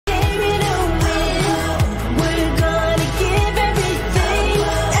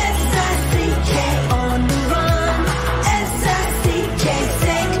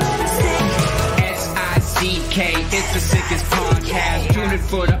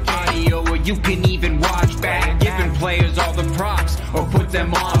for the audio, or you can even watch back. Giving players all the props, or put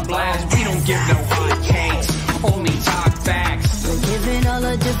them on blast. We don't give no hot takes, only talk facts. We're giving all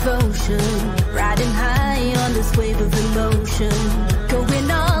our devotion, riding high on this wave of emotion. Going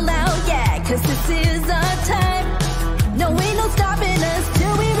all out, yeah, cause this is our time. No, ain't no stopping us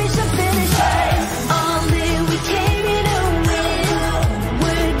till we reach the finish line. All in, we came in to win.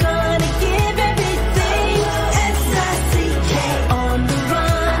 We're gonna give everything. S-I-C-K on the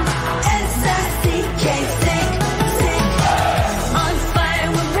run. S-I-C-K, sick. On fire,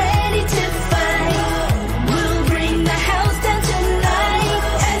 we're ready to fight. We'll bring the house down tonight.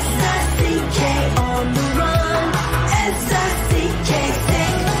 S-I-C-K on the run. S-I-C-K,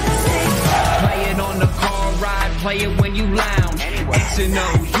 sick. Play it on the car ride, play it when you lounge. X and O,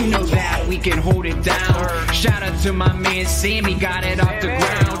 you know that we can hold it down. Shout out to my man Sammy, got it off the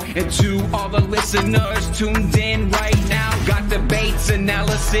ground. And to all the listeners tuned in right now, got debates,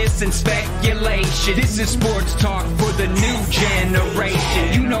 analysis, and speculation. This is sports talk for the new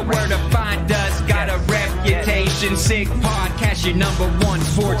generation. You know where to find us, got a reputation. Sick podcast, your #1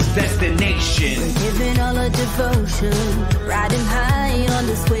 sports destination. We're giving all our devotion, riding high on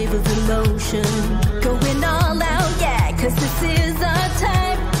this wave of emotion. Going all out, yeah, cause this is our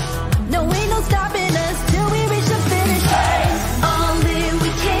time. No, ain't no stopping us till we reach the finish line. All in, we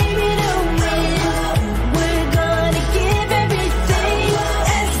came in to win. We're gonna give everything.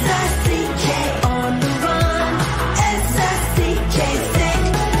 S-I-C-K on the run. S-I-C-K, sick.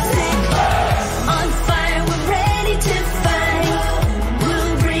 On fire, we're ready to fight.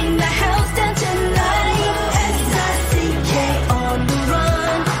 We'll bring the house down tonight. S-I-C-K on the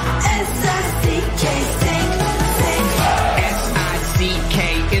run. S-I-C-K, sick. S-I-C-K,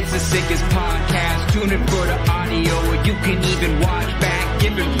 it's the sickest podcast. Tune in for the audio, or you can even watch back.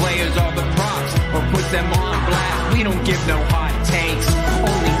 Giving players all the props, or put them on blast. We don't give no hot takes,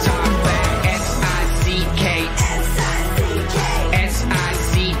 only talk back. S-I-C-K, S-I-C-K,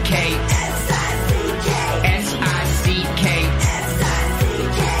 S-I-C-K, S-I-C-K,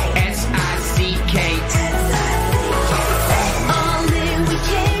 S-I-C-K, S-I-C-K, S-I-C-K. All in, we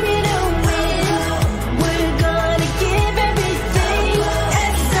came in to win. We're gonna give everything.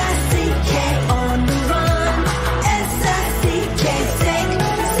 S-I-C-K on the run. S-I-C-K, sick.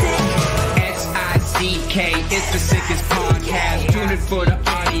 S-I-C-K, it's the sickest podcast. Tune in for the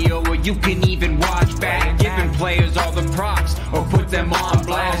audio, or you can even watch back. Giving players all the props, or put them on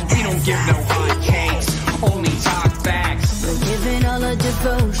blast. We don't give no hot takes, only talk facts. We're giving all our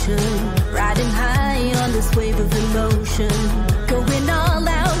devotion, riding high on this wave of emotion. Going all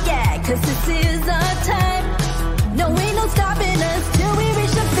out, yeah, cause this is our time. No, ain't no stopping us till we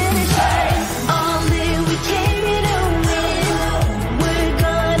reach the finish line. All in, we came in to win. We're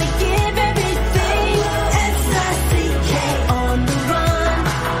gonna give everything. S-I-C-K on the run.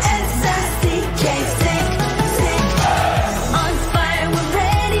 S-I-C-K, sick. On fire, we're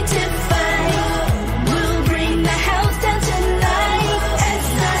ready to fight. We'll bring the house down tonight.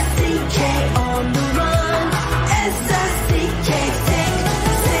 S-I-C-K on the run. S-I-C-K, sick.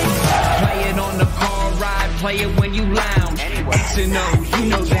 Play it on the car ride, play it when you lounge. X and O, you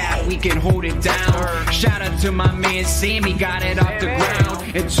know that we can hold it down. Shout out to my man Sammy, got it off the ground.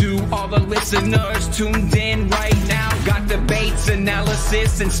 And to all the listeners tuned in right now, got debates,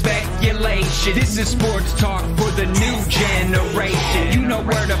 analysis, and speculation. This is sports talk for the new generation. You know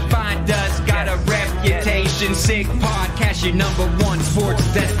where to find us, got a reputation. Sick podcast, your #1 sports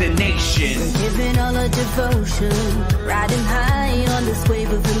destination. We're giving all our devotion, riding high on this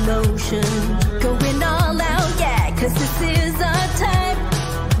wave of emotion. Going all out, yeah, cause this is our time.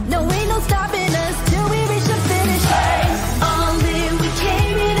 No, ain't no stopping us till we reach the finish line. All in, we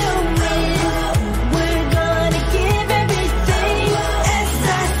came in to win. We're gonna give everything.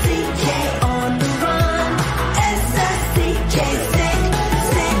 S-I-C-K on the run. S-I-C-K, sick.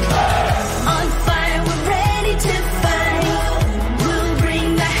 On fire, we're ready to fight. We'll bring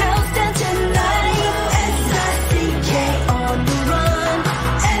the house down tonight. S-I-C-K on the run.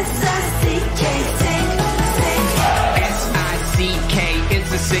 S-I-C-K, sick. S-I-C-K, it's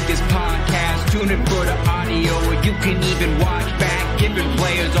the sickest podcast. Tune in for the audio, or you can even watch back. Giving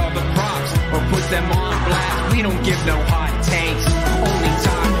players all the props, or put them on blast. We don't give no hot takes, only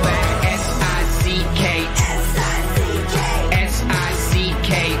talk back. S-I-C-K, S-I-C-K,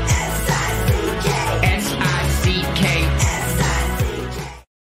 S-I-C-K, S-I-C-K, S-I-C-K, S-I-C-K.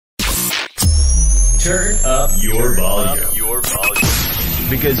 Turn up your volume.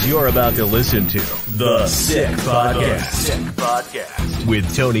 Because you're about to listen to The Sick Podcast.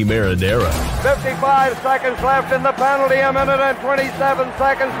 With Tony Marinaro. 55 seconds left in the penalty, a minute and 27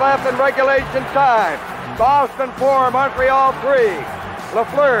 seconds left in regulation time. Boston 4, Montreal 3.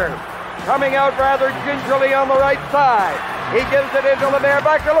 Lafleur coming out rather gingerly on the right side. He gives it into Lemaire,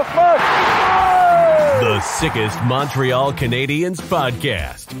 back to Lafleur. The sickest Montreal Canadiens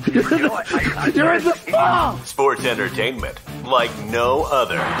podcast. You're in the ball! Sports entertainment like no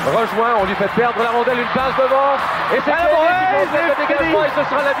other. Rejoint, on lui fait perdre la rondelle, une passe devant. Et c'est le dégagement et ce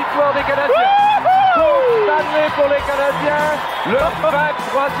sera la victoire des Canadiens. Stanley pour les Canadiens, le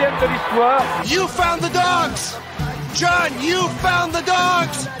 23e de l'histoire. You found the dogs! John, you found the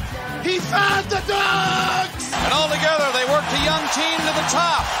dogs! He found the dogs! And all together, they worked a young team to the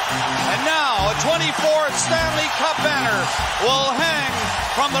top. And now, a 24th Stanley Cup banner will hang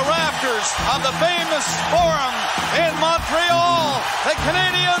from the rafters of the famous Forum in Montreal. The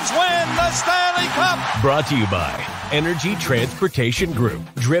Canadiens win the Stanley Cup. Brought to you by Energy Transportation Group.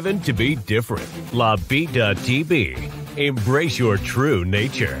 Driven to be different. La Vida TV. Embrace your true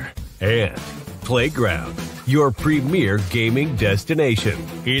nature. And Playground, your premier gaming destination.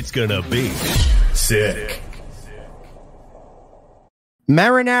 It's gonna be sick.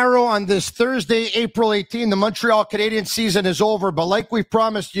 Marinaro on this Thursday, April 18. The Montreal Canadiens season is over, but like we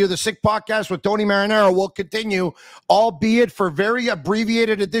promised you, the Sick Podcast with Tony Marinaro will continue, albeit for very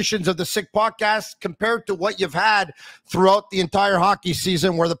abbreviated editions of the Sick Podcast compared to what you've had throughout the entire hockey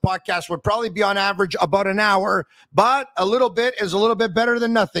season, where the podcast would probably be on average about an hour, but a little bit is a little bit better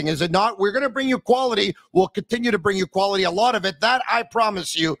than nothing, is it not? We're going to bring you quality. We'll continue to bring you quality, a lot of it. That I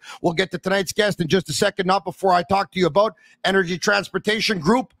promise you. We'll get to tonight's guest in just a second, not before I talk to you about Energy Transportation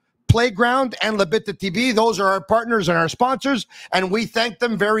Group, Playground, and La Vida TV. Those are our partners and our sponsors, and we thank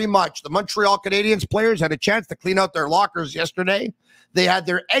them very much. The Montreal Canadiens players had a chance to clean out their lockers yesterday. They had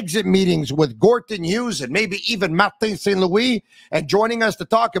their exit meetings with Gorton Hughes and maybe even Martin St. Louis. And joining us to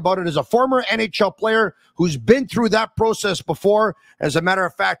talk about it is a former NHL player who's been through that process before. As a matter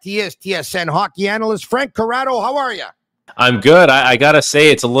of fact, he is TSN hockey analyst Frank Corrado. How are you? I'm good. I got to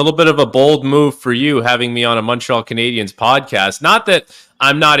say, it's a little bit of a bold move for you having me on a Montreal Canadiens podcast. Not that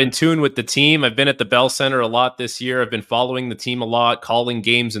I'm not in tune with the team. I've been at the Bell Center a lot this year. I've been following the team a lot, calling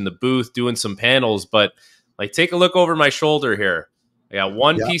games in the booth, doing some panels. But like, take a look over my shoulder here. I got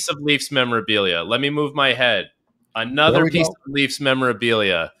one piece of Leafs memorabilia. Let me move my head. Another piece of Leafs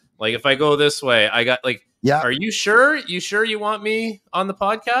memorabilia. Like, if I go this way, I got like, are you sure? You sure you want me on the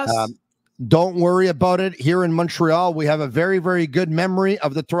podcast? Don't worry about it. Here in Montreal, we have a very, very good memory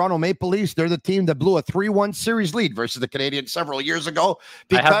of the Toronto Maple Leafs. They're the team that blew a 3-1 series lead versus the Canadiens several years ago.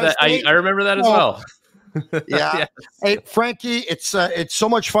 I remember that as well. Yeah. Hey, Frankie, it's so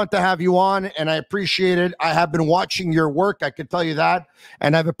much fun to have you on, and I appreciate it. I have been watching your work, I can tell you that,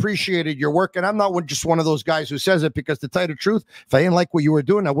 and I've appreciated your work. And I'm not just one of those guys who says it, because to tell you the truth, if I didn't like what you were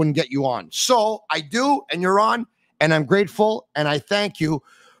doing, I wouldn't get you on. So I do, and you're on, and I'm grateful, and I thank you.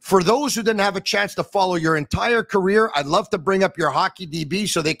 For those who didn't have a chance to follow your entire career, I'd love to bring up your hockey DB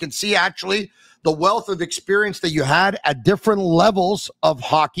so they can see actually the wealth of experience that you had at different levels of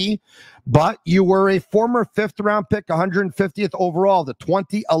hockey. But you were a former 5th-round pick, 150th overall, the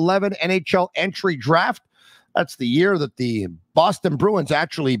 2011 NHL entry draft. That's the year that the Boston Bruins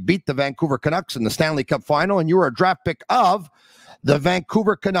actually beat the Vancouver Canucks in the Stanley Cup final, and you were a draft pick of the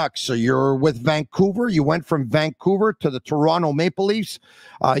Vancouver Canucks. So you're with Vancouver. You went from Vancouver to the Toronto Maple Leafs.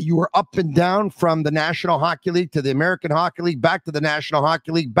 You were up and down from the National Hockey League to the American Hockey League, back to the National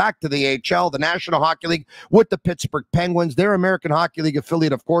Hockey League, back to the AHL, the National Hockey League with the Pittsburgh Penguins, their American Hockey League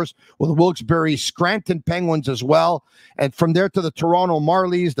affiliate, of course, with the Wilkes-Barre Scranton Penguins as well. And from there to the Toronto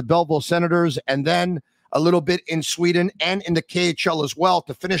Marlies, the Belleville Senators, and then a little bit in Sweden and in the KHL as well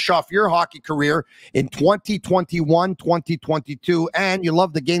to finish off your hockey career in 2021, 2022. And you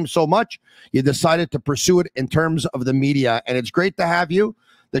love the game so much, you decided to pursue it in terms of the media. And it's great to have you.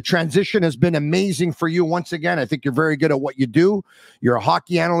 The transition has been amazing for you once again. I think you're very good at what you do. You're a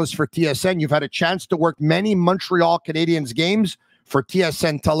hockey analyst for TSN. You've had a chance to work many Montreal Canadiens games for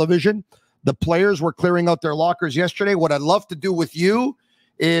TSN television. The players were clearing out their lockers yesterday. What I'd love to do with you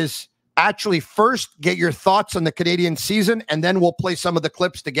is actually first get your thoughts on the Canadian season, and then we'll play some of the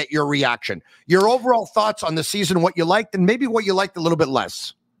clips to get your reaction. Your overall thoughts on the season, what you liked, and maybe what you liked a little bit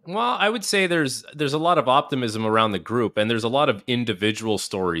less. Well, I would say there's a lot of optimism around the group, and there's a lot of individual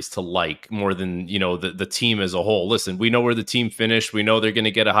stories to like more than, you know, the team as a whole. Listen, we know where the team finished. We know they're going to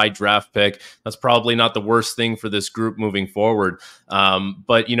get a high draft pick. That's probably not the worst thing for this group moving forward.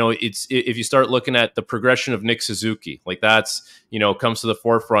 But, you know, it's if you start looking at the progression of Nick Suzuki, like that's, you know, comes to the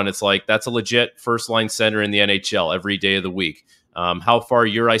forefront. It's like that's a legit first line center in the NHL every day of the week. how far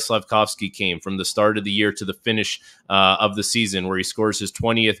Juraj Slafkovsky came from the start of the year to the finish of the season, where he scores his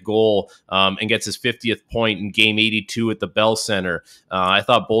 20th goal and gets his 50th point in game 82 at the Bell Center. I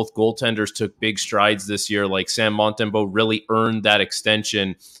thought both goaltenders took big strides this year. Like Sam Montembeault really earned that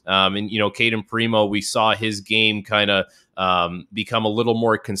extension. And, Caden Primo, we saw his game kind of become a little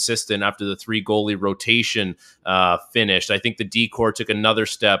more consistent after the 3 goalie rotation finished. I think the D-Corps took another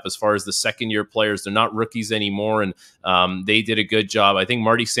step as far as the second-year players. They're not rookies anymore, and they did a good job. I think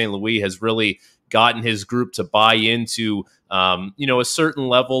Marty St. Louis has really gotten his group to buy into, a certain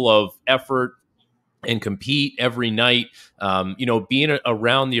level of effort and compete every night. Being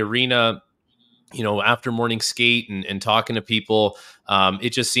around the arena, after morning skate and talking to people,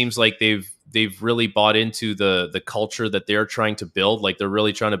 it just seems like they've really bought into the culture that they're trying to build. Like they're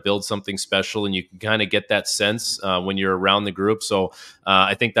really trying to build something special, and you can kind of get that sense when you're around the group. So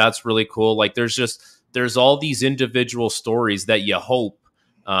I think that's really cool. Like there's all these individual stories that you hope,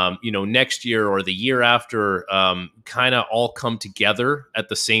 next year or the year after, kind of all come together at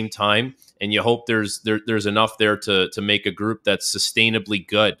the same time. And you hope there's enough there to make a group that's sustainably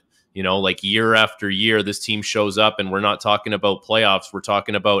good. Like year after year, this team shows up, and we're not talking about playoffs. We're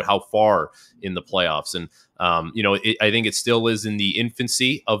talking about how far in the playoffs. And, I think it still is in the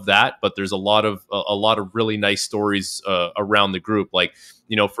infancy of that, but there's a lot of really nice stories around the group. Like,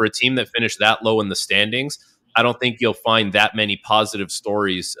 for a team that finished that low in the standings, I don't think you'll find that many positive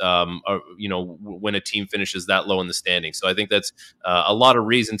stories, when a team finishes that low in the standings. So I think that's a lot of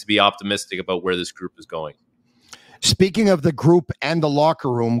reason to be optimistic about where this group is going. Speaking of the group and the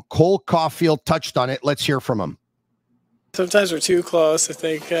locker room, Cole Caulfield touched on it. Let's hear from him. Sometimes we're too close. I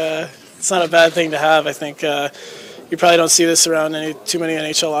think it's not a bad thing to have. I think you probably don't see this around too many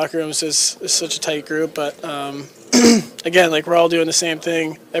NHL locker rooms. It's such a tight group. But, again, like we're all doing the same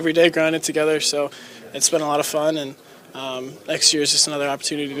thing every day, grinding together. So it's been a lot of fun. And next year is just another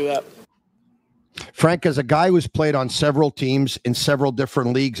opportunity to do that. Frank, as a guy who's played on several teams in several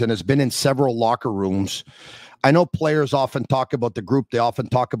different leagues and has been in several locker rooms, I know players often talk about the group. They often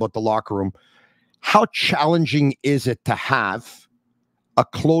talk about the locker room. How challenging is it to have a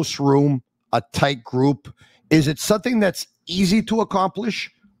close room, a tight group? Is it something that's easy to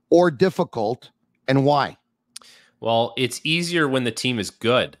accomplish or difficult, and why? Well, it's easier when the team is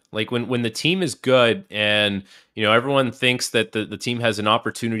good. Like when the team is good and, everyone thinks that the team has an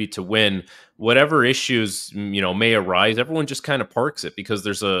opportunity to win, whatever issues, may arise, everyone just kind of parks it because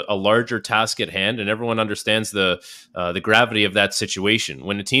there's a larger task at hand, and everyone understands the gravity of that situation.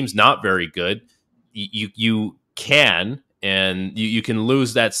 When a team's not very good, you can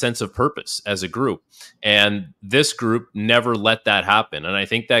lose that sense of purpose as a group. And this group never let that happen. And I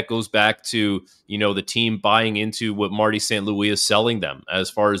think that goes back to, the team buying into what Marty St. Louis is selling them as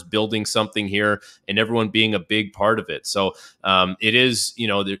far as building something here and everyone being a big part of it. So it is,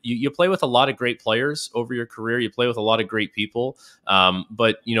 you play with a lot of great players over your career. You play with a lot of great people.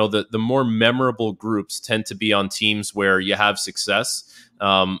 But, the more memorable groups tend to be on teams where you have success.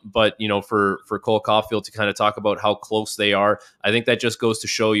 But for Cole Caulfield to kind of talk about how close they are, I think that just goes to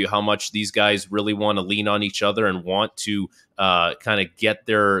show you how much these guys really want to lean on each other and want to kind of get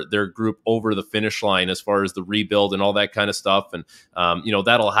their group over the finish line as far as the rebuild and all that kind of stuff. And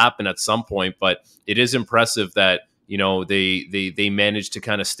that'll happen at some point, but it is impressive that they managed to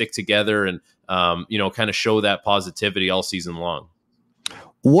kind of stick together and kind of show that positivity all season long.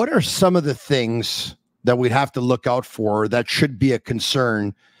 What are some of the things that we'd have to look out for that should be a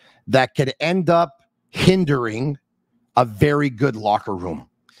concern that could end up hindering a very good locker room?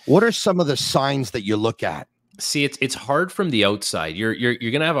 What are some of the signs that you look at? See, it's hard from the outside. You're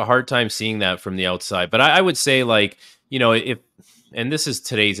going to have a hard time seeing that from the outside. But I would say, like, and this is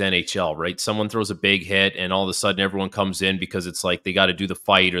today's NHL, right? Someone throws a big hit and all of a sudden everyone comes in because it's like they got to do the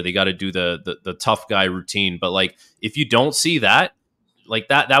fight or they got to do the tough guy routine. But like, if you don't see that, like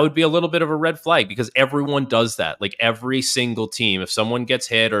that would be a little bit of a red flag because everyone does that. Like every single team, if someone gets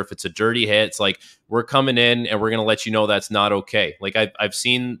hit or if it's a dirty hit, it's like, we're coming in and we're going to let you know that's not okay. Like I've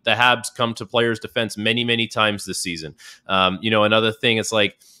seen the Habs come to players' defense many, many times this season. Another thing, it's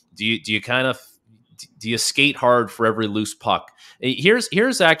like, do you skate hard for every loose puck? Here's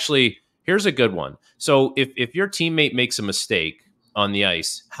a good one. So if your teammate makes a mistake on the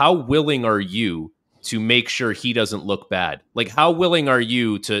ice, how willing are you to make sure he doesn't look bad? Like, how willing are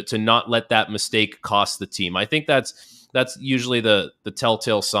you to not let that mistake cost the team? I think that's usually the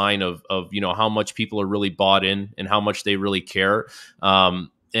telltale sign of how much people are really bought in and how much they really care.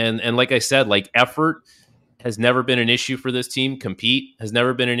 And like I said, like effort has never been an issue for this team. Compete has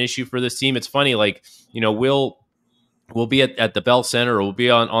never been an issue for this team. It's funny, like, we'll be at the Bell Center, or we'll be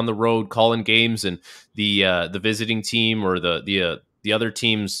on the road calling games, and the visiting team or the other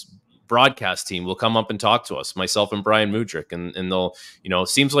team's broadcast team will come up and talk to us, myself and Brian Mudryk, and they'll,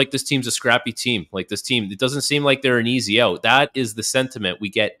 seems like this team's a scrappy team. Like this team, it doesn't seem like they're an easy out. That is the sentiment we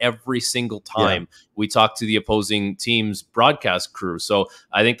get every single time we talk to the opposing team's broadcast crew. So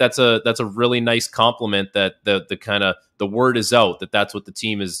I think that's a really nice compliment that the kind of the word is out that's what the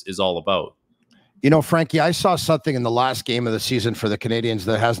team is all about. Frankie, I saw something in the last game of the season for the Canadians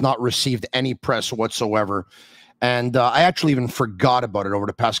that has not received any press whatsoever. And I actually even forgot about it over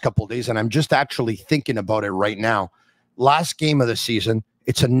the past couple of days, and I'm just actually thinking about it right now. Last game of the season,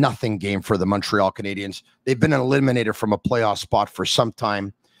 it's a nothing game for the Montreal Canadiens. They've been eliminated from a playoff spot for some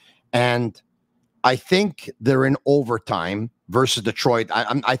time, and I think they're in overtime versus Detroit.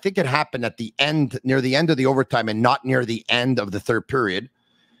 I think it happened at the end, near the end of the overtime, and not near the end of the third period.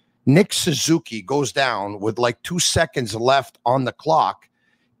 Nick Suzuki goes down with like 2 seconds left on the clock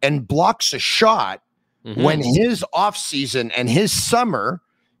and blocks a shot. When his off season and his summer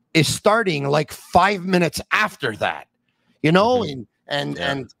is starting like 5 minutes after that,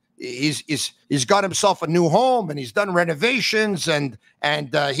 and he's got himself a new home and he's done renovations, and he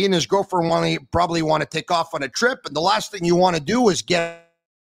and his girlfriend probably want to take off on a trip, and the last thing you want to do is get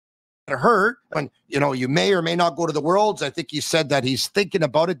hurt when you may or may not go to the Worlds. I think he said that he's thinking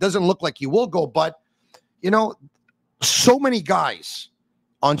about it. Doesn't look like he will go, but so many guys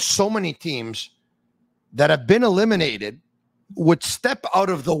on so many teams that have been eliminated would step out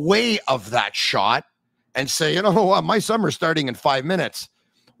of the way of that shot and say, what, my summer's starting in 5 minutes.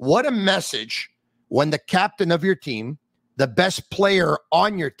 What a message when the captain of your team, the best player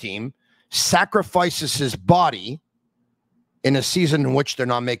on your team, sacrifices his body in a season in which they're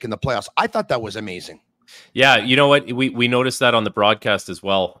not making the playoffs. I thought that was amazing. Yeah, you know what? We noticed that on the broadcast as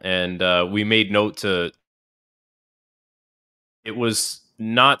well, and we made note to it was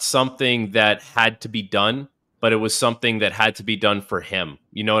not something that had to be done, but it was something that had to be done for him.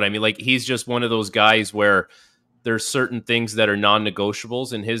 You know what I mean? Like, he's just one of those guys where there's certain things that are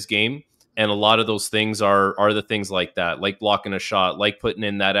non-negotiables in his game. And a lot of those things are the things like that, like blocking a shot, like putting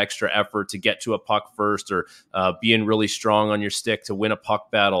in that extra effort to get to a puck first, or being really strong on your stick to win a puck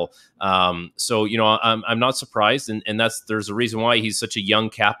battle. So, I'm not surprised. And there's a reason why he's such a young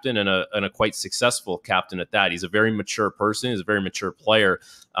captain and a quite successful captain at that. He's a very mature person. He's a very mature player.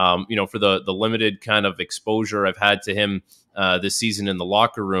 For the limited kind of exposure I've had to him this season in the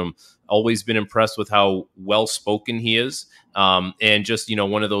locker room, always been impressed with how well-spoken he is. And just,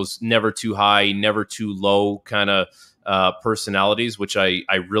 one of those never too high, never too low kind of personalities, which I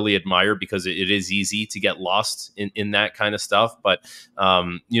really admire, because it is easy to get lost in that kind of stuff. But,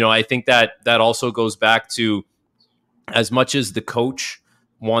 I think that also goes back to, as much as the coach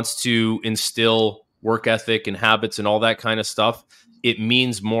wants to instill work ethic and habits and all that kind of stuff, it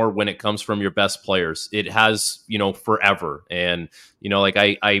means more when it comes from your best players. It has, forever. And,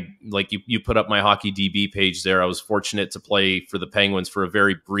 you put up my hockey DB page there. I was fortunate to play for the Penguins for a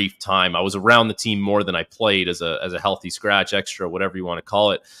very brief time. I was around the team more than I played as a healthy scratch, extra, whatever you want to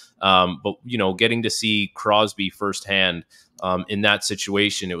call it. But, getting to see Crosby firsthand, in that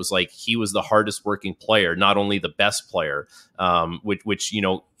situation, it was like he was the hardest working player, not only the best player, which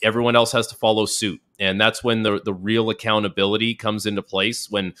everyone else has to follow suit. And that's when the real accountability comes into place,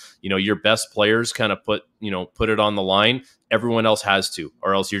 when, your best players kind of put it on the line. Everyone else has to,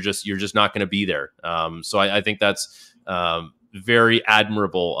 or else you're just not going to be there. So I think that's very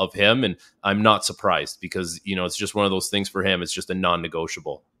admirable of him. And I'm not surprised, because, it's just one of those things for him. It's just a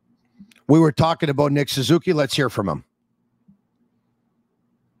non-negotiable. We were talking about Nick Suzuki. Let's hear from him.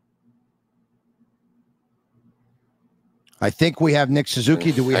 I think we have Nick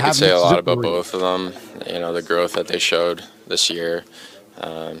Suzuki. Do we have? I could say Nick a lot Suzuki? about both of them. The growth that they showed this year.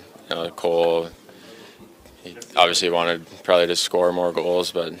 Cole, he obviously wanted probably to score more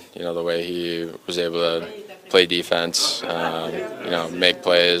goals, but the way he was able to play defense, make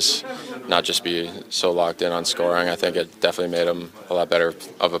plays, not just be so locked in on scoring. I think it definitely made him a lot better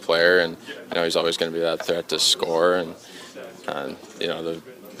of a player, and he's always going to be that threat to score. And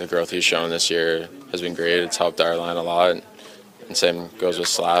the growth he's shown this year has been great. It's helped our line a lot. And same goes with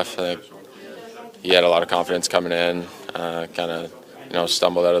Slav. I think he had a lot of confidence coming in, kind of,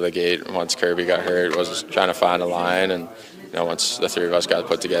 stumbled out of the gate once Kirby got hurt, was trying to find a line. And, once the three of us got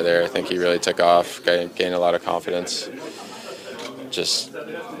put together, I think he really took off, gained a lot of confidence. Just,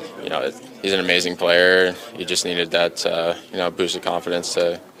 he's an amazing player. He just needed that, boost of confidence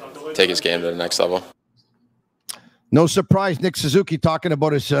to take his game to the next level. No surprise, Nick Suzuki talking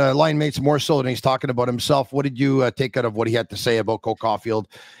about his line mates more so than he's talking about himself. What did you take out of what he had to say about Cole Caulfield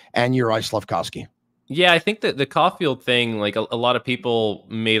and Juraj Slafkovsky? Yeah, I think that the Caulfield thing, like a lot of people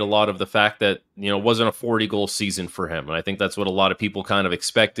made a lot of the fact that, it wasn't a 40-goal season for him. And I think that's what a lot of people kind of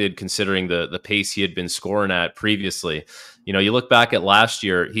expected, considering the pace he had been scoring at previously. You look back at last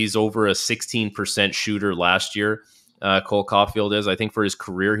year, he's over a 16% shooter last year. Cole Caulfield is. I think for his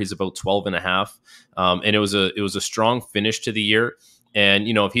career, he's about 12 and a half. And it was a strong finish to the year. And,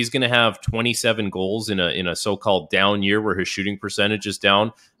 if he's going to have 27 goals in a so-called down year where his shooting percentage is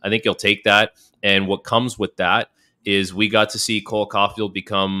down, I think he'll take that. And what comes with that is we got to see Cole Caulfield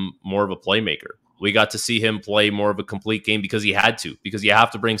become more of a playmaker. We got to see him play more of a complete game because he had to, because you have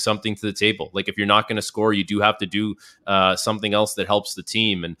to bring something to the table. Like if you're not going to score, you do have to do something else that helps the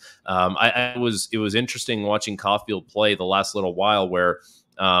team. And it was interesting watching Caulfield play the last little while where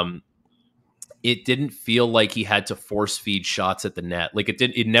it didn't feel like he had to force feed shots at the net. Like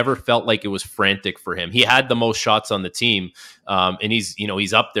it never felt like it was frantic for him. He had the most shots on the team. And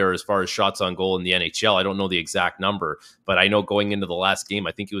he's up there as far as shots on goal in the NHL. I don't know the exact number, but I know going into the last game,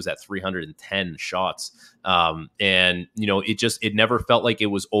 I think he was at 310 shots. It never felt like it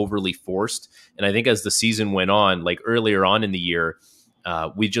was overly forced. And I think as the season went on, like earlier on in the year,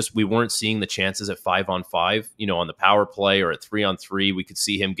 we weren't seeing the chances at 5-on-5, on the power play or at 3-on-3. We could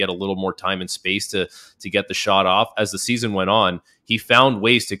see him get a little more time and space to get the shot off. As the season went on, he found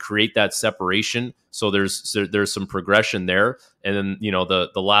ways to create that separation. So there's some progression there. And then, the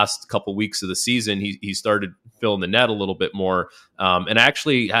last couple weeks of the season, he started filling the net a little bit more. And I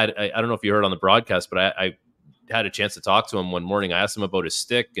actually I don't know if you heard on the broadcast, but I had a chance to talk to him one morning. I asked him about his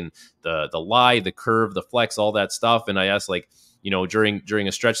stick and the lie, the curve, the flex, all that stuff. And I asked, like, during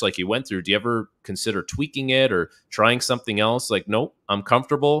a stretch like you went through, do you ever consider tweaking it or trying something else? Like, nope, I'm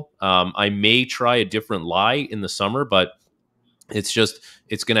comfortable. I may try a different lie in the summer, but it's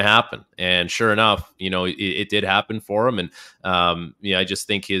going to happen. And sure enough, it did happen for him. And I just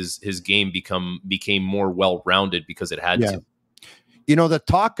think his game became more well-rounded because it had to. The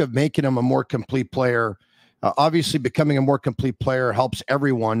talk of making him a more complete player, obviously becoming a more complete player helps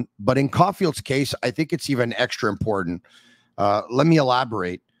everyone. But in Caulfield's case, I think it's even extra important. Let me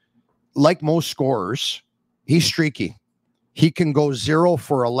elaborate. Like most scorers, he's streaky. He can go 0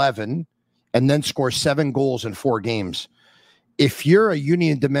 for 11 and then score 7 goals in 4 games. If you're a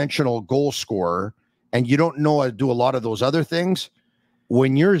unidimensional goal scorer and you don't know how to do a lot of those other things,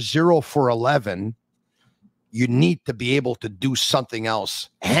 when you're 0 for 11, you need to be able to do something else.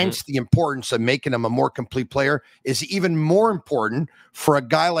 Hence, the importance of making him a more complete player is even more important for a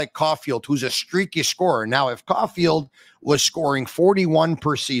guy like Caulfield, who's a streaky scorer. Now, if Caulfield was scoring 41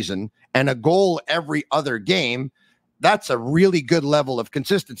 per season and a goal every other game, that's a really good level of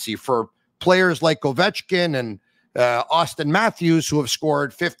consistency for players like Ovechkin and Austin Matthews, who have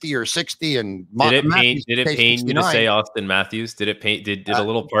scored 50 or 60. And did it pain you to say Austin Matthews? Did a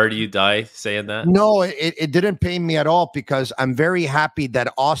little part of you die saying that? No, it didn't pain me at all, because I'm very happy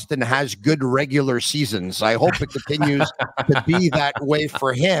that Austin has good regular seasons. I hope it continues to be that way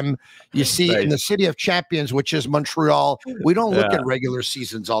for him. You see, in the city of champions, which is Montreal, we don't look at regular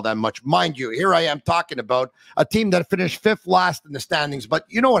seasons all that much. Mind you, here I am talking about a team that finished 5th last in the standings, but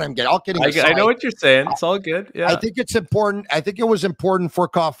you know what I'm getting. I know what you're saying. It's all good. Yeah. I think it's important. I think it was important for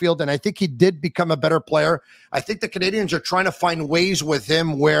Caulfield, and I think he did become a better player. I think the Canadians are trying to find ways with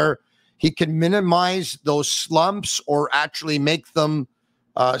him where he can minimize those slumps or actually make them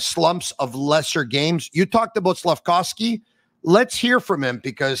slumps of lesser games. You talked about Slafkovsky. Let's hear from him,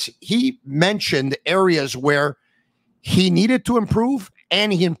 because he mentioned areas where he needed to improve,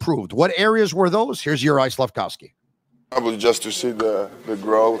 and he improved. What areas were those? Here's Juraj Slafkovsky. Probably just to see the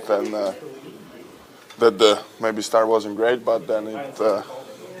growth and that the maybe start wasn't great, but then it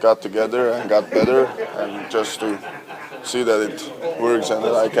got together and got better, and just to see that it works and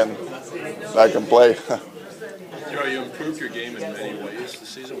that I can play. You improved your game in many ways this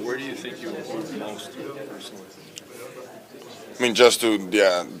season. Where do you think you improved most personally? I mean, just to,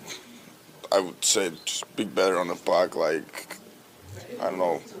 I would say just be better on the puck, like, I don't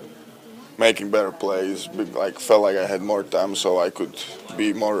know, making better plays, felt like I had more time, so I could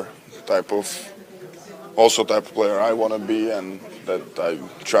be more type of player I want to be, and that I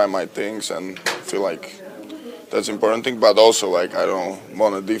try my things and feel like that's important thing. But also, like, I don't,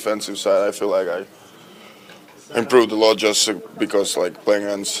 on the defensive side, I feel like I improved a lot, just because, like, playing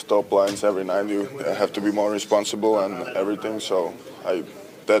against top lines every night, you have to be more responsible and everything. So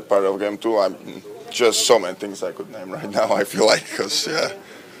that part of the game too, I'm just so many things I could name right now, I feel like, because it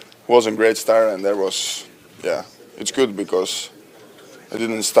wasn't a great start, and there was, it's good because I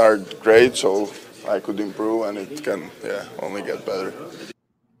didn't start great, so I could improve, and it can only get better.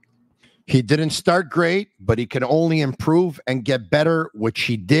 He didn't start great, but he can only improve and get better, which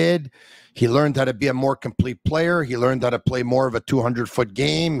he did. He learned how to be a more complete player. He learned how to play more of a 200-foot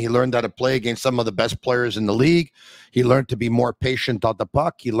game. He learned how to play against some of the best players in the league. He learned to be more patient on the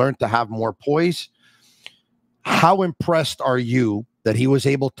puck. He learned to have more poise. How impressed are you that he was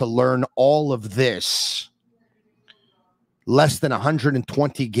able to learn all of this less than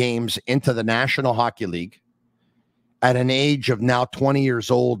 120 games into the National Hockey League at an age of now 20 years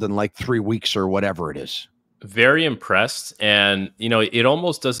old and like 3 weeks or whatever it is? Very impressed. And, it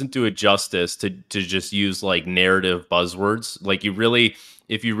almost doesn't do it justice to just use like narrative buzzwords. Like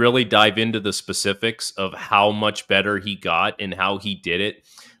if you really dive into the specifics of how much better he got and how he did it,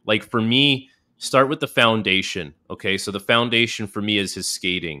 like for me, start with the foundation. Okay. So the foundation for me is his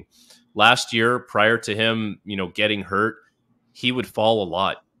skating. Last year, prior to him, getting hurt, he would fall a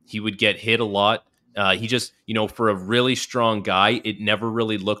lot. He would get hit a lot. He just, for a really strong guy, it never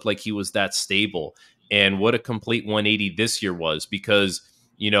really looked like he was that stable. And what a complete 180 this year was, because,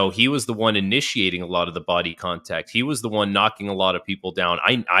 he was the one initiating a lot of the body contact. He was the one knocking a lot of people down.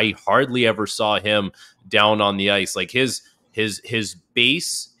 I hardly ever saw him down on the ice. Like his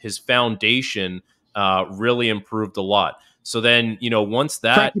base, his foundation really improved a lot. So then, once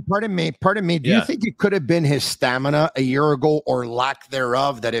that... Frankie, pardon me. Do you think it could have been his stamina a year ago or lack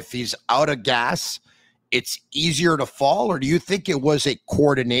thereof, that if he's out of gas, it's easier to fall? Or do you think it was a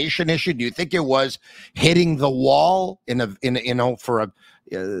coordination issue? Do you think it was hitting the wall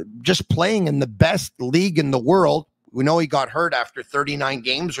just playing in the best league in the world? We know he got hurt after 39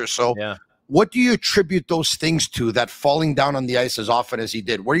 games or so. Yeah. What do you attribute those things to, that falling down on the ice as often as he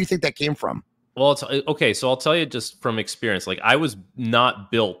did? Where do you think that came from? Well, okay. So I'll tell you just from experience. Like I was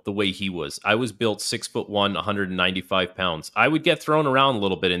not built the way he was. I was built 6'1", 195 pounds. I would get thrown around a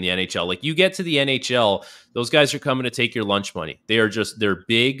little bit in the NHL. Like you get to the NHL, those guys are coming to take your lunch money. They're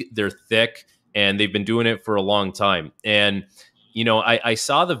big, they're thick, and they've been doing it for a long time. And I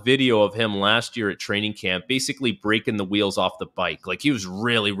saw the video of him last year at training camp, basically breaking the wheels off the bike. Like he was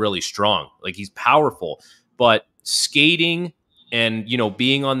really, really strong. Like he's powerful, but skating and,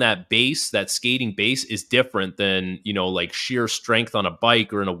 being on that skating base is different than, like sheer strength on a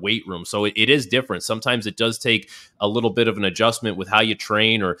bike or in a weight room. So it is different. Sometimes it does take a little bit of an adjustment with how you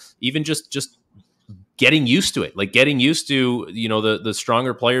train, or even just getting used to it, like getting used to, the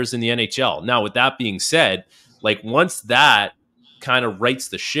stronger players in the NHL. Now, with that being said, like once that kind of rights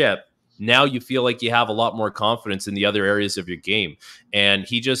the ship, now you feel like you have a lot more confidence in the other areas of your game. And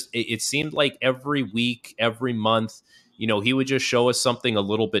it seemed like every week, every month, he would just show us something a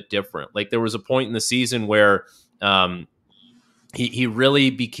little bit different. Like there was a point in the season where he really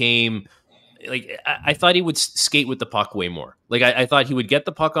became like, I thought he would skate with the puck way more. Like I thought he would get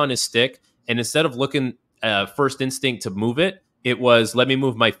the puck on his stick, and instead of looking first instinct to move it, it was let me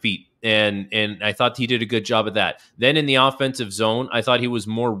move my feet. And I thought he did a good job of that. Then in the offensive zone, I thought he was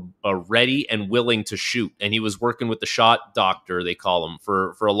more ready and willing to shoot. And he was working with the shot doctor, they call him,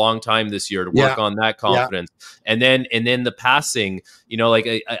 for a long time this year to work on that confidence. Yeah. And then the passing,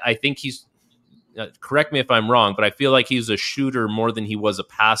 I think he's, correct me if I'm wrong, but I feel like he's a shooter more than he was a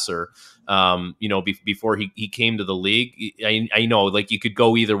passer. Before he came to the league. I know, like you could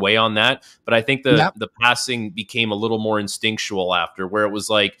go either way on that, but I think the passing became a little more instinctual after, where it was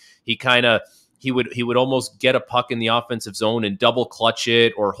like he would almost get a puck in the offensive zone and double clutch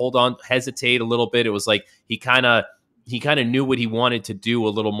it or hesitate a little bit. It was like he kind of knew what he wanted to do a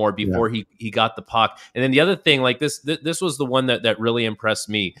little more before he got the puck. And then the other thing, like this was the one that really impressed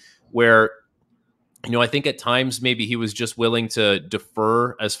me, where I think at times maybe he was just willing to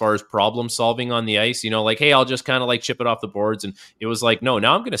defer as far as problem solving on the ice, like, hey, I'll just kind of like chip it off the boards. And it was like, no,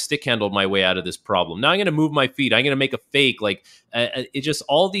 now I'm going to stick handle my way out of this problem. Now I'm going to move my feet. I'm going to make a fake. Like it just,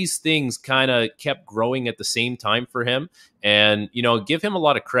 all these things kind of kept growing at the same time for him. And, give him a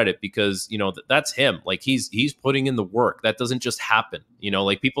lot of credit, because, that's him. Like he's putting in the work. That doesn't just happen.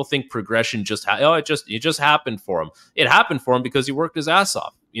 Like people think progression it just happened for him. It happened for him because he worked his ass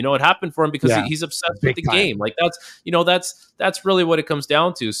off. It happened for him because he's obsessed with the game. Like that's really what it comes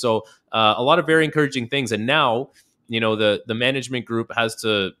down to. So a lot of very encouraging things. And now, the management group has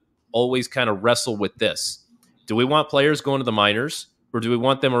to always kind of wrestle with this. Do we want players going to the minors, or do we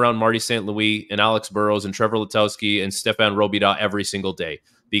want them around Marty St. Louis and Alex Burrows and Trevor Letowski and Stefan Robida every single day?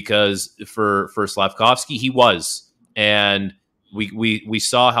 Because for Slavkovsky, he was. And we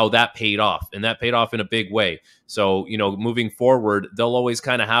saw how that paid off, and that paid off in a big way. So, moving forward, they'll always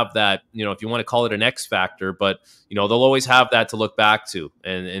kind of have that, if you want to call it an X factor, but, they'll always have that to look back to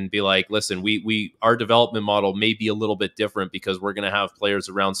and be like, listen, our development model may be a little bit different because we're going to have players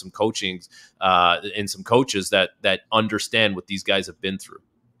around some coachings and some coaches that understand what these guys have been through.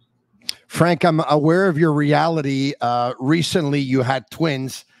 Frank, I'm aware of your reality. Recently, you had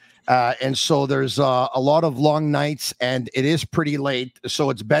twins, and so there's a lot of long nights, and it is pretty late. So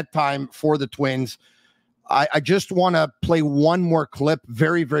it's bedtime for the twins. I just want to play one more clip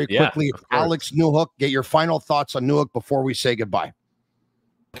very, very quickly. Yeah, of course. Alex Newhook, get your final thoughts on Newhook before we say goodbye.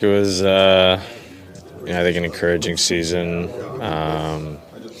 It was, I think, an encouraging season.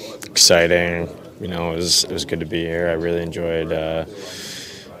 Exciting. It was good to be here. I really enjoyed,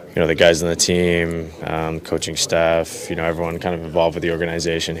 the guys on the team, coaching staff, everyone kind of involved with the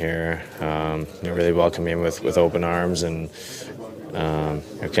organization here. Really welcomed me with open arms, and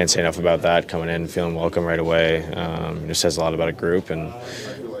I can't say enough about that. Coming in, feeling welcome right away. It says a lot about a group, and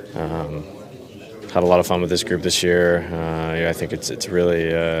had a lot of fun with this group this year. I think it's really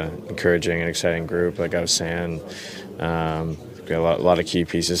encouraging and exciting group. Like I was saying, we got a lot of key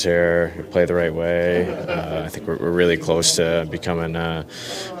pieces here. We play the right way. I think we're really close to becoming a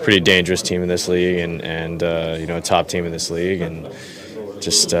pretty dangerous team in this league, and a top team in this league, and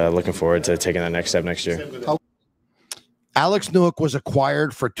just looking forward to taking that next step next year. Alex Newhook was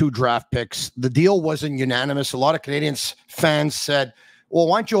acquired for 2 draft picks. The deal wasn't unanimous. A lot of Canadians fans said, well,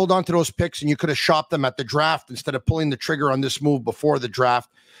 why don't you hold on to those picks and you could have shopped them at the draft instead of pulling the trigger on this move before the draft.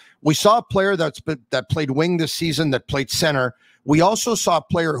 We saw a player that played wing this season, that played center. We also saw a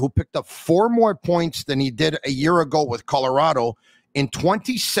player who picked up 4 more points than he did a year ago with Colorado in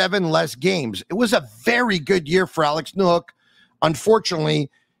 27 less games. It was a very good year for Alex Newhook. Unfortunately,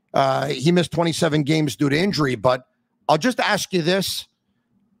 he missed 27 games due to injury, but I'll just ask you this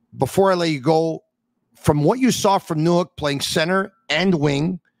before I let you go. From what you saw from Newhook playing center and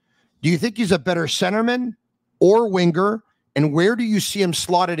wing, do you think he's a better centerman or winger? And where do you see him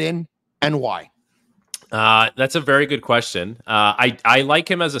slotted in, and why? That's a very good question. I like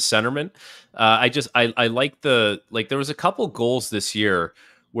him as a centerman. I like there was a couple goals this year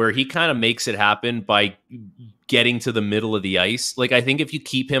where he kind of makes it happen by getting to the middle of the ice. Like, I think if you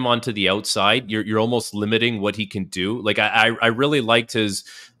keep him onto the outside, you're almost limiting what he can do. Like, I really liked his,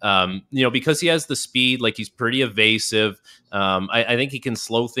 because he has the speed, like he's pretty evasive. I think he can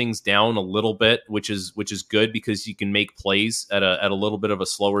slow things down a little bit, which is good because you can make plays at a little bit of a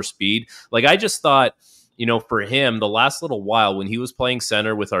slower speed. Like, I just thought, for him, the last little while when he was playing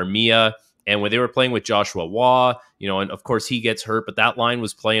center with Armia, and when they were playing with Joshua Waugh, and of course he gets hurt, but that line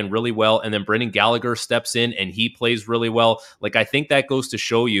was playing really well. And then Brendan Gallagher steps in and he plays really well. Like, I think that goes to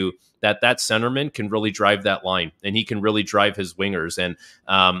show you that centerman can really drive that line, and he can really drive his wingers. And,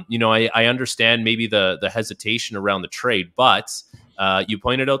 I understand maybe the hesitation around the trade, but you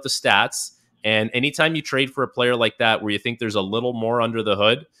pointed out the stats. And anytime you trade for a player like that, where you think there's a little more under the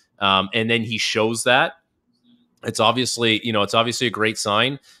hood, and then he shows that, it's obviously a great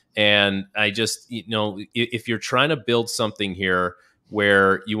sign. And I just, if you're trying to build something here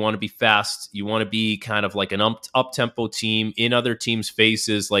where you want to be fast, you want to be kind of like an up-tempo team in other teams'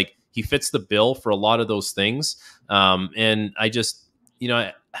 faces, like, he fits the bill for a lot of those things. And I just,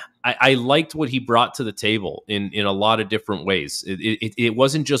 I liked what he brought to the table in a lot of different ways. It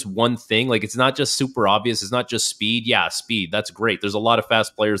wasn't just one thing. Like, it's not just super obvious. It's not just speed. Yeah, speed. That's great. There's a lot of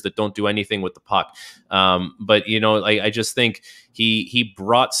fast players that don't do anything with the puck. But, I just think he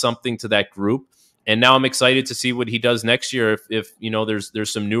brought something to that group. And now I'm excited to see what he does next year. If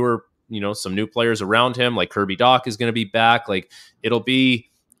there's some newer, some new players around him, like Kirby Dach is going to be back. Like, it'll be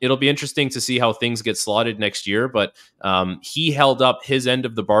interesting to see how things get slotted next year, but he held up his end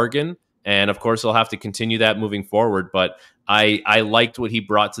of the bargain, and of course he'll have to continue that moving forward. But I liked what he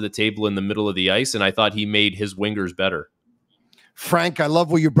brought to the table in the middle of the ice, and I thought he made his wingers better. Frank, I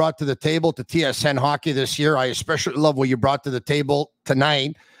love what you brought to the table to TSN Hockey this year. I especially love what you brought to the table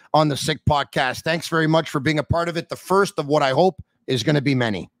tonight on the Sick Podcast. Thanks very much for being a part of it. The first of what I hope is going to be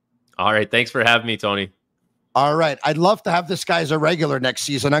many. All right. Thanks for having me, Tony. All right. I'd love to have this guy as a regular next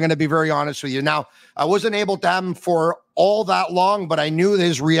season. I'm going to be very honest with you. Now, I wasn't able to have him for all that long, but I knew that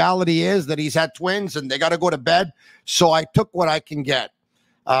his reality is that he's had twins and they got to go to bed. So I took what I can get.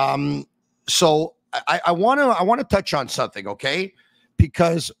 So I want to touch on something, okay?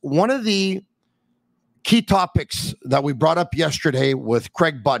 Because one of the key topics that we brought up yesterday with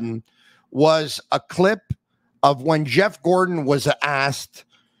Craig Button was a clip of when Jeff Gordon was asked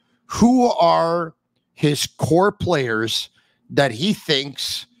who are his core players that he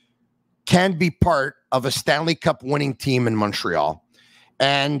thinks can be part of a Stanley Cup winning team in Montreal.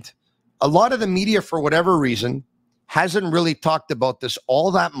 And a lot of the media, for whatever reason, hasn't really talked about this all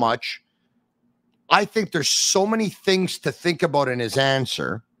that much. I think there's so many things to think about in his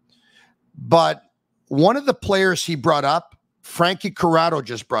answer. But one of the players he brought up, Frankie Corrado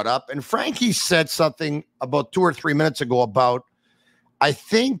just brought up, and Frankie said something about 2 or 3 minutes ago about, I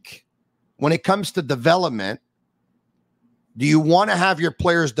think when it comes to development, do you want to have your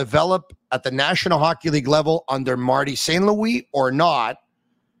players develop at the National Hockey League level under Marty St. Louis or not?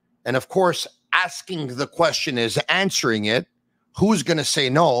 And of course, asking the question is answering it. Who's going to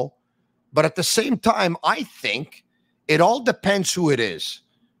say no? But at the same time, I think it all depends who it is.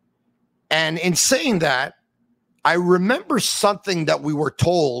 And in saying that, I remember something that we were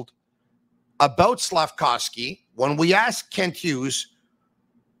told about Slafkovsky when we asked Kent Hughes,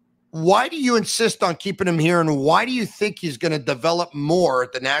 why do you insist on keeping him here, and why do you think he's going to develop more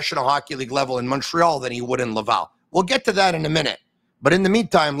at the National Hockey League level in Montreal than he would in Laval? We'll get to that in a minute. But in the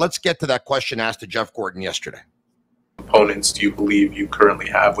meantime, let's get to that question asked to Jeff Gordon yesterday. Components do you believe you currently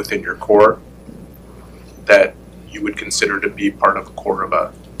have within your core that you would consider to be part of the core of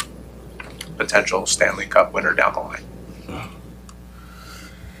a potential Stanley Cup winner down the line?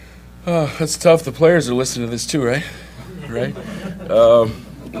 Oh, that's tough. The players are listening to this too, right? Right?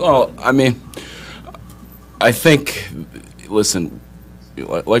 Well, I mean, I think, listen,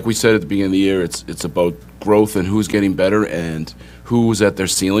 like we said at the beginning of the year, it's about growth and who's getting better and who's at their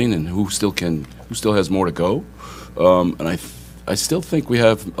ceiling and who still has more to go. And I still think we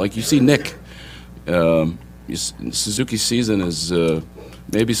have, like you see Nick, Suzuki's season is,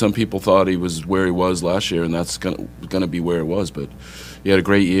 maybe some people thought he was where he was last year, and that's gonna be where it was, but he had a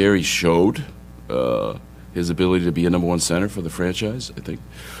great year. He showed his ability to be a number one center for the franchise, I think.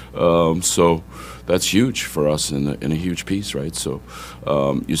 So that's huge for us and a huge piece, right? So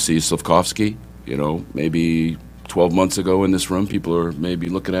you see Slafkovsky, maybe 12 months ago in this room, people are maybe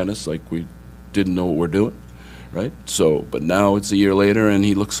looking at us like we didn't know what we're doing, right? So, but now it's a year later, and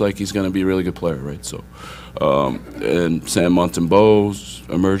he looks like he's going to be a really good player, right? So, and Sam Montembeau's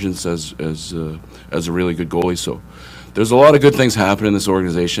emergence as a really good goalie. So, there's a lot of good things happening in this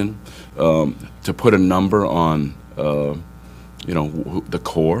organization. To put a number on, the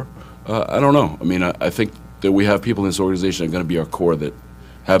core, I don't know. I mean, I think that we have people in this organization that are going to be our core that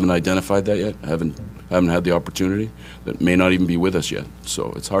haven't identified that yet, haven't had the opportunity, that may not even be with us yet.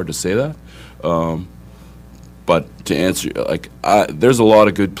 So it's hard to say that. But to answer, there's a lot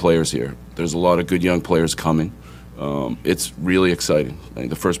of good players here. There's a lot of good young players coming. It's really exciting. I think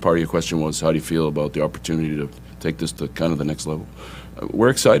the first part of your question was, how do you feel about the opportunity to take this to kind of the next level? We're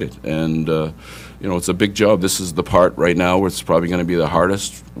excited, and it's a big job. This is the part right now where it's probably going to be the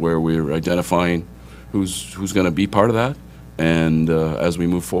hardest, where we're identifying who's going to be part of that, and as we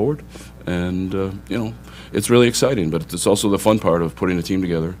move forward, and it's really exciting. But it's also the fun part of putting a team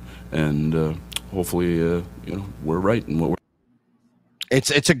together, and hopefully, we're right in what we're.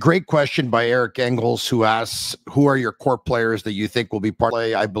 It's a great question by Eric Engels, who asks, who are your core players that you think will be part of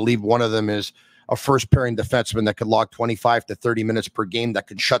play? I believe one of them is a first pairing defenseman that could log 25 to 30 minutes per game, that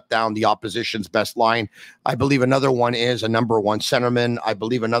could shut down the opposition's best line. I believe another one is a number one centerman. I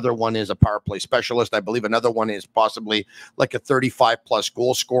believe another one is a power play specialist. I believe another one is possibly like a 35 plus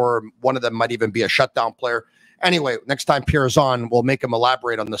goal scorer. One of them might even be a shutdown player. Anyway, next time Pierre's on, we'll make him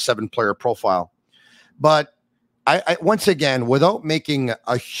elaborate on the 7-player profile. But I once again, without making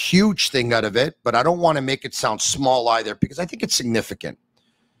a huge thing out of it, but I don't want to make it sound small either, because I think it's significant.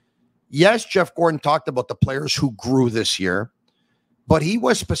 Yes, Jeff Gordon talked about the players who grew this year, but he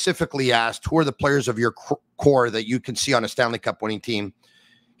was specifically asked, who are the players of your core that you can see on a Stanley Cup winning team?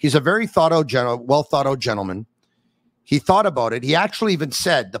 He's a very well thought out gentleman. He thought about it. He actually even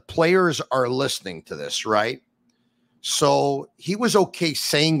said the players are listening to this, right? So he was okay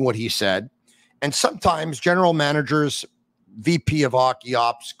saying what he said. And sometimes general managers, VP of hockey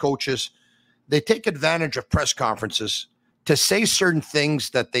ops, coaches, they take advantage of press conferences to say certain things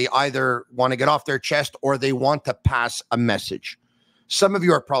that they either want to get off their chest or they want to pass a message. Some of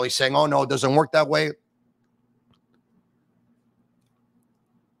you are probably saying, oh, no, it doesn't work that way.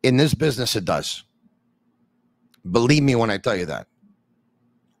 In this business, it does. Believe me when I tell you that.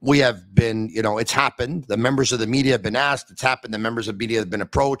 We have been, it's happened. The members of the media have been asked. It's happened. The members of media have been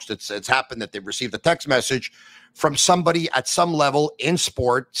approached. It's happened that they've received a text message from somebody at some level in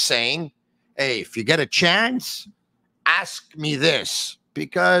sport saying, hey, if you get a chance, ask me this,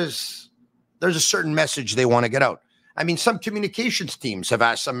 because there's a certain message they want to get out. I mean, some communications teams have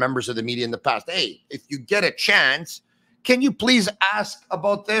asked some members of the media in the past, hey, if you get a chance, can you please ask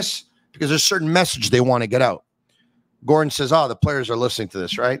about this? Because there's a certain message they want to get out. Gordon says, the players are listening to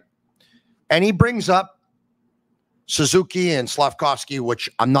this, right? And he brings up Suzuki and Slafkovsky, which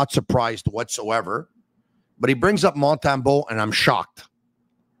I'm not surprised whatsoever. But he brings up Montembeau, and I'm shocked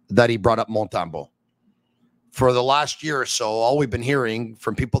that he brought up Montembeau. For the last year or so, all we've been hearing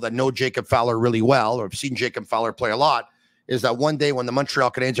from people that know Jacob Fowler really well, or have seen Jacob Fowler play a lot, is that one day when the Montreal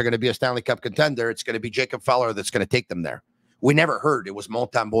Canadiens are going to be a Stanley Cup contender, it's going to be Jacob Fowler that's going to take them there. We never heard it was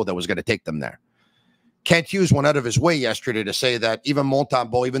Montembeault that was going to take them there. Kent Hughes went out of his way yesterday to say that even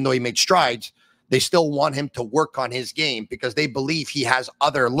Montembeault, even though he made strides, they still want him to work on his game because they believe he has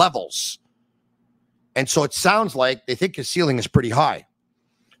other levels. And so it sounds like they think his ceiling is pretty high.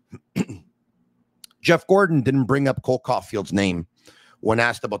 Jeff Gordon didn't bring up Cole Caulfield's name when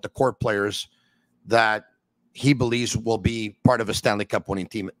asked about the core players that he believes will be part of a Stanley Cup winning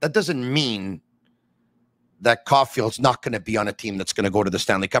team. That doesn't mean that Caulfield's not going to be on a team that's going to go to the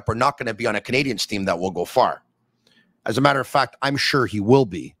Stanley Cup or not going to be on a Canadiens team that will go far. As a matter of fact, I'm sure he will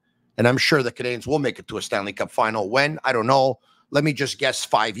be. And I'm sure the Canadiens will make it to a Stanley Cup final. When? I don't know. Let me just guess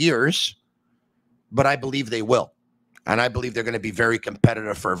 5 years. But I believe they will. And I believe they're going to be very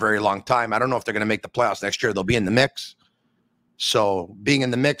competitive for a very long time. I don't know if they're going to make the playoffs next year. They'll be in the mix. So being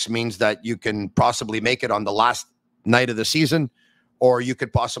in the mix means that you can possibly make it on the last night of the season, or you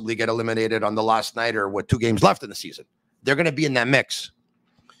could possibly get eliminated on the last night or with 2 games left in the season. They're going to be in that mix.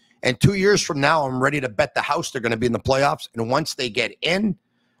 And 2 years from now, I'm ready to bet the house they're going to be in the playoffs. And once they get in,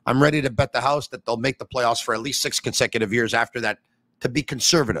 I'm ready to bet the house that they'll make the playoffs for at least 6 consecutive years after that, to be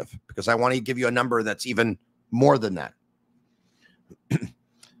conservative, because I want to give you a number that's even more than that.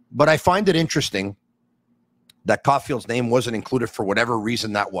 But I find it interesting that Caulfield's name wasn't included for whatever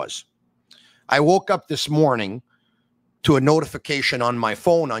reason that was. I woke up this morning to a notification on my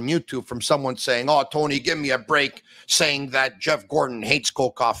phone on YouTube from someone saying, "Oh, Tony, give me a break," saying that Jeff Gordon hates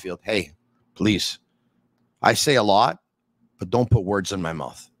Cole Caulfield. Hey, please. I say a lot, but don't put words in my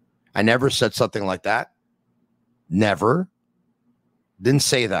mouth. I never said something like that. Never. Didn't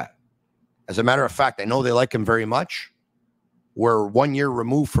say that. As a matter of fact, I know they like him very much. We're 1 year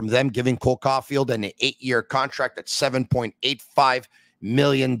removed from them giving Cole Caulfield an 8-year contract at $7.85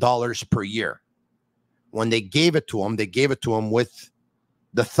 million per year. When they gave it to him with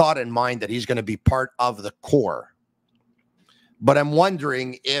the thought in mind that he's going to be part of the core. But I'm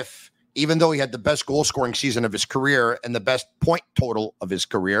wondering if, even though he had the best goal scoring season of his career and the best point total of his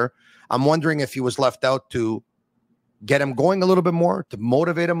career, I'm wondering if he was left out to get him going a little bit more, to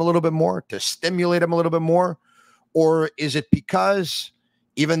motivate him a little bit more, to stimulate him a little bit more. Or is it because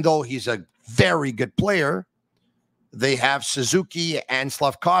even though he's a very good player, they have Suzuki and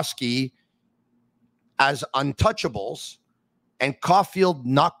Slavkovsky as untouchables and Caulfield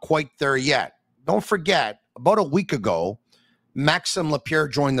not quite there yet? Don't forget, about a week ago, Maxime Lapierre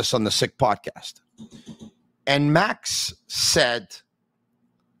joined us on the Sick podcast. And Max said,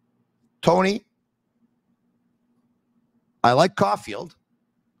 "Tony, I like Caulfield,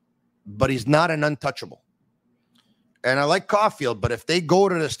 but he's not an untouchable. And I like Caulfield, but if they go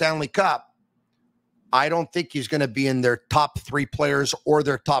to the Stanley Cup, I don't think he's going to be in their top 3 players or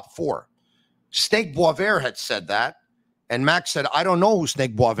their top 4. Snake Boisvert had said that. And Max said, "I don't know who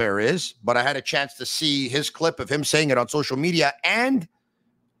Snake Boisvert is, but I had a chance to see his clip of him saying it on social media, and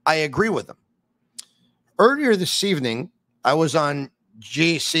I agree with him." Earlier this evening, I was on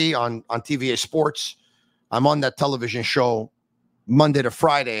JC on TVA Sports. I'm on that television show Monday to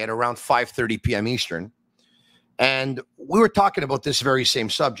Friday at around 5:30 p.m. Eastern. And we were talking about this very same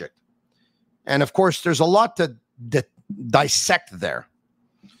subject. And of course, there's a lot to dissect there.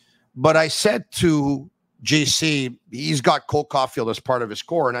 But I said to JC, he's got Cole Caulfield as part of his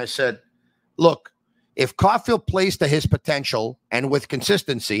core. And I said, look, if Caulfield plays to his potential and with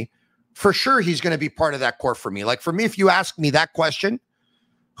consistency, for sure he's going to be part of that core for me. Like for me, if you ask me that question,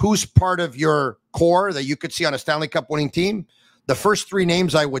 who's part of your core that you could see on a Stanley Cup winning team? The first 3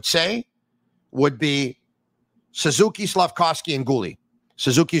 names I would say would be Suzuki, Slavkovsky, and Goulet.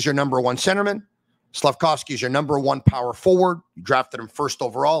 Suzuki's your number 1 centerman. Slavkovsky's your number 1 power forward. You drafted him first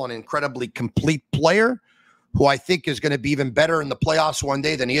overall, an incredibly complete player who I think is going to be even better in the playoffs one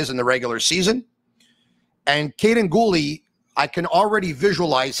day than he is in the regular season. And Caden Goulet, I can already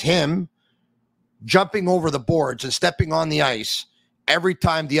visualize him jumping over the boards and stepping on the ice every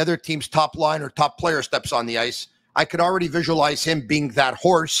time the other team's top line or top player steps on the ice. I could already visualize him being that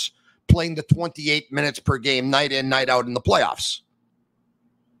horse playing the 28 minutes per game, night in, night out in the playoffs.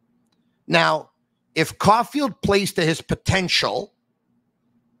 Now, if Caulfield plays to his potential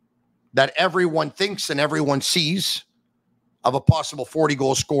that everyone thinks and everyone sees of a possible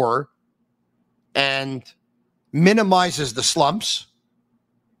 40-goal scorer and minimizes the slumps,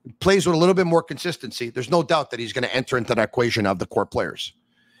 plays with a little bit more consistency, there's no doubt that he's going to enter into that equation of the core players.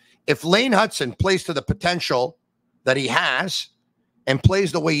 If Lane Hudson plays to the potential that he has and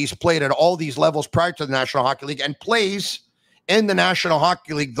plays the way he's played at all these levels prior to the National Hockey League and plays in the National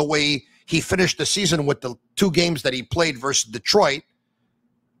Hockey League the way he finished the season with the 2 games that he played versus Detroit,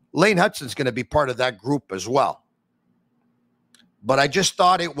 Lane Hudson's going to be part of that group as well. But I just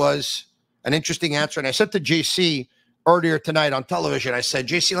thought it was an interesting answer. And I said to JC, earlier tonight on television. I said,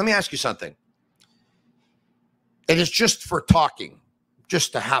 JC, let me ask you something. It is just for talking,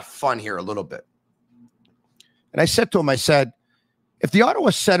 just to have fun here a little bit. And I said to him, I said, if the Ottawa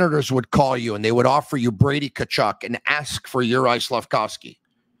Senators would call you and they would offer you Brady Tkachuk and ask for Juraj Slafkovsky,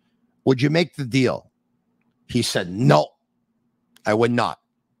 would you make the deal? He said, no, I would not.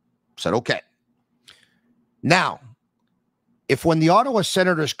 I said, okay. Now, if when the Ottawa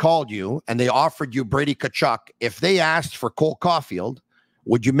Senators called you and they offered you Brady Tkachuk, if they asked for Cole Caulfield,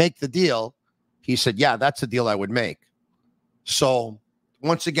 would you make the deal? He said, yeah, that's a deal I would make. So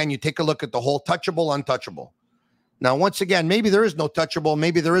once again, you take a look at the whole touchable, untouchable. Now, once again, maybe there is no touchable,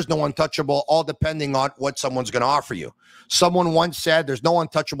 maybe there is no untouchable, all depending on what someone's going to offer you. Someone once said there's no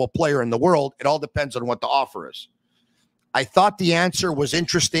untouchable player in the world. It all depends on what the offer is. I thought the answer was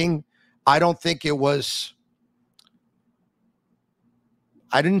interesting. I don't think it was.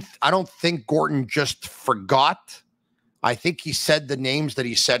 I don't think Gorton just forgot. I think he said the names that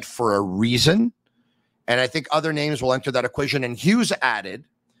he said for a reason. And I think other names will enter that equation. And Hughes added,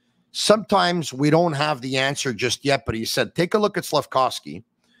 sometimes we don't have the answer just yet, but he said, take a look at Slafkovsky.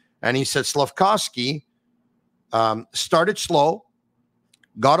 And he said, Slafkovsky started slow,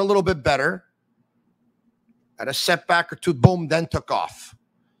 got a little bit better, had a setback or two, boom, then took off.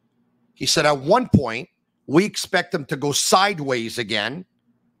 He said, at one point, we expect him to go sideways again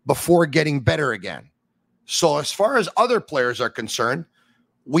before getting better again. So as far as other players are concerned,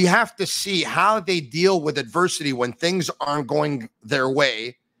 we have to see how they deal with adversity when things aren't going their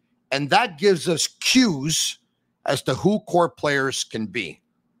way. And that gives us cues as to who core players can be.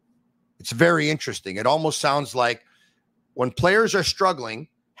 It's very interesting. It almost sounds like when players are struggling,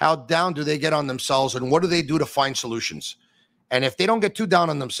 how down do they get on themselves and what do they do to find solutions? And if they don't get too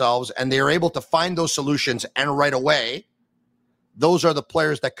down on themselves and they are able to find those solutions and right away, those are the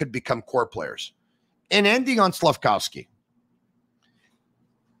players that could become core players. And ending on Slafkovsky,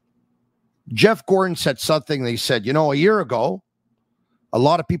 Jeff Gordon said something. They said, you know, a year ago, a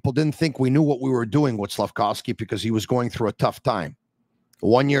lot of people didn't think we knew what we were doing with Slafkovsky because he was going through a tough time.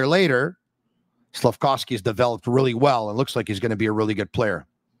 1 year later, Slafkovsky has developed really well and looks like he's going to be a really good player.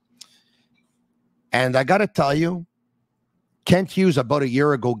 And I got to tell you, Kent Hughes about a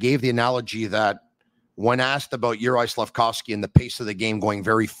year ago gave the analogy that when asked about Juraj Slafkovsky and the pace of the game going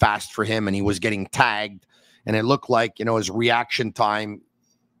very fast for him and he was getting tagged and it looked like, you know, his reaction time,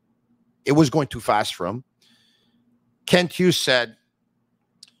 it was going too fast for him. Kent Hughes said,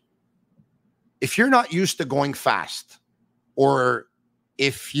 if you're not used to going fast, or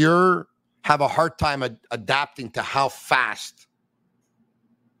if you're have a hard time adapting to how fast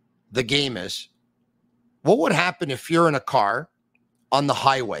the game is, what would happen if you're in a car on the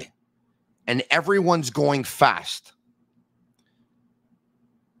highway and everyone's going fast?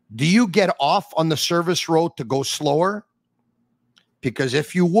 Do you get off on the service road to go slower? Because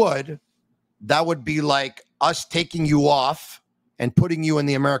if you would, that would be like us taking you off and putting you in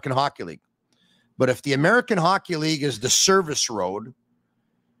the American Hockey League. But if the American Hockey League is the service road,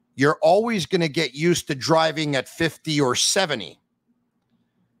 you're always going to get used to driving at 50 or 70.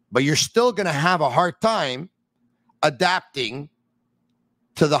 But you're still going to have a hard time adapting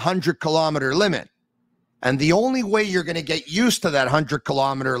to the 100-kilometer limit. And the only way you're going to get used to that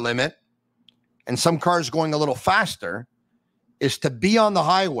 100-kilometer limit, and some cars going a little faster, is to be on the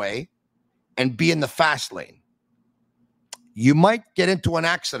highway and be in the fast lane. You might get into an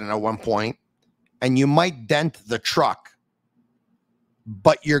accident at one point, and you might dent the truck,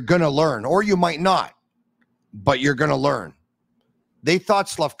 but you're going to learn. Or you might not, but you're going to learn. They thought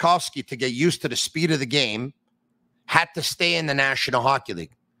Slafkovsky, to get used to the speed of the game, had to stay in the National Hockey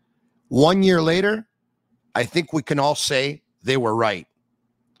League. 1 year later, I think we can all say they were right.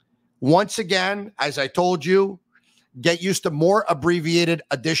 Once again, as I told you, get used to more abbreviated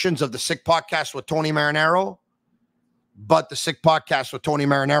editions of the Sick Podcast with Tony Marinaro. But the Sick Podcast with Tony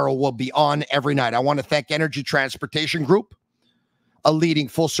Marinaro will be on every night. I want to thank Energy Transportation Group, a leading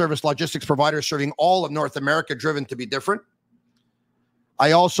full-service logistics provider serving all of North America, driven to be different.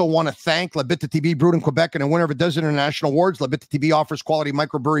 I also want to thank La Bitte TB, brewed in Quebec and a winner of a dozen international awards. La Bitte TB offers quality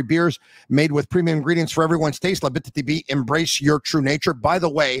microbrewery beers made with premium ingredients for everyone's taste. La Bitte TB, embrace your true nature. By the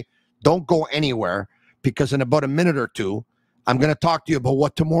way, don't go anywhere, because in about a minute or two, I'm going to talk to you about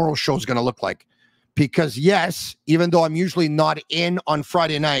what tomorrow's show is going to look like. Because yes, even though I'm usually not in on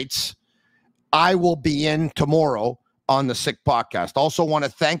Friday nights, I will be in tomorrow on the Sick Podcast. Also want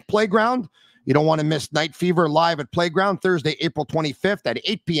to thank Playground. You don't want to miss Night Fever live at Playground Thursday, April 25th at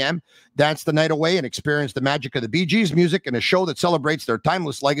 8 p.m. Dance the night away and experience the magic of the Bee Gees music in a show that celebrates their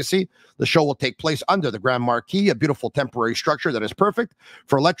timeless legacy. The show will take place under the Grand Marquee, a beautiful temporary structure that is perfect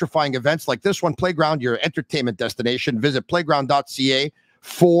for electrifying events like this one. Playground, your entertainment destination. Visit playground.ca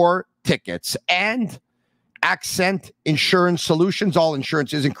for tickets. And Accent Insurance Solutions. All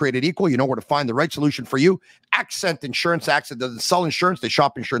insurance isn't created equal. You know where to find the right solution for you. Accent Insurance. Accent doesn't sell insurance. They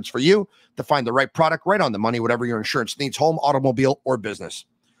shop insurance for you to find the right product right on the money, whatever your insurance needs, home, automobile, or business.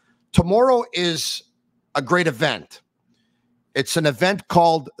 Tomorrow is a great event. It's an event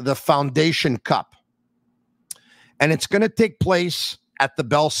called the Foundation Cup. And it's going to take place at the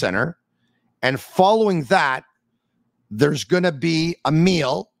Bell Center. And following that, there's going to be a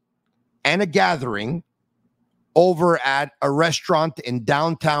meal and a gathering over at a restaurant in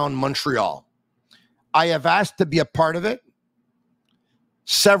downtown Montreal. I have asked to be a part of it.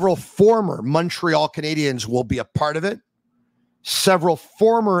 Several former Montreal Canadiens will be a part of it. Several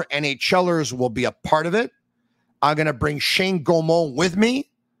former NHLers will be a part of it. I'm going to bring Shane Gaumont with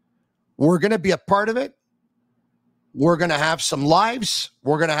me. We're going to be a part of it. We're going to have some lives.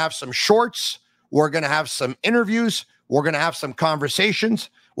 We're going to have some shorts. We're going to have some interviews. We're going to have some conversations.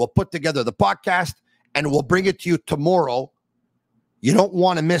 We'll put together the podcast, and we'll bring it to you tomorrow. You don't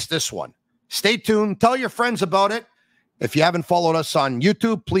want to miss this one. Stay tuned. Tell your friends about it. If you haven't followed us on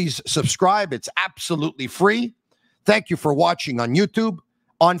YouTube, please subscribe. It's absolutely free. Thank you for watching on YouTube,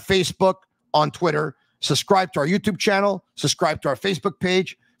 on Facebook, on Twitter. Subscribe to our YouTube channel. Subscribe to our Facebook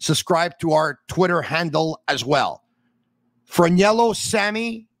page. Subscribe to our Twitter handle as well. For Agnello,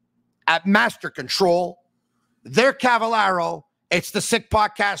 Sammy, at Master Control, they're Cavallaro. It's the Sick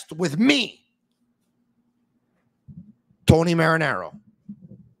Podcast with me, Tony Marinaro.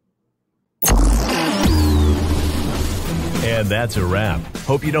 And that's a wrap.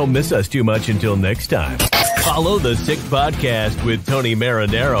 Hope you don't miss us too much until next time. Follow the Sick Podcast with Tony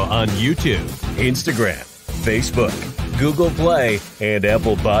Marinaro on YouTube, Instagram, Facebook, Google Play, and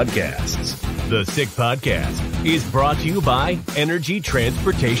Apple Podcasts. The Sick Podcast is brought to you by Energy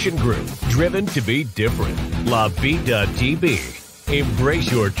Transportation Group, driven to be different. La Vida TV,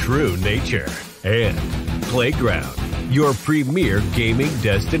 embrace your true nature. And Playground, your premier gaming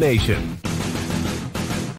destination.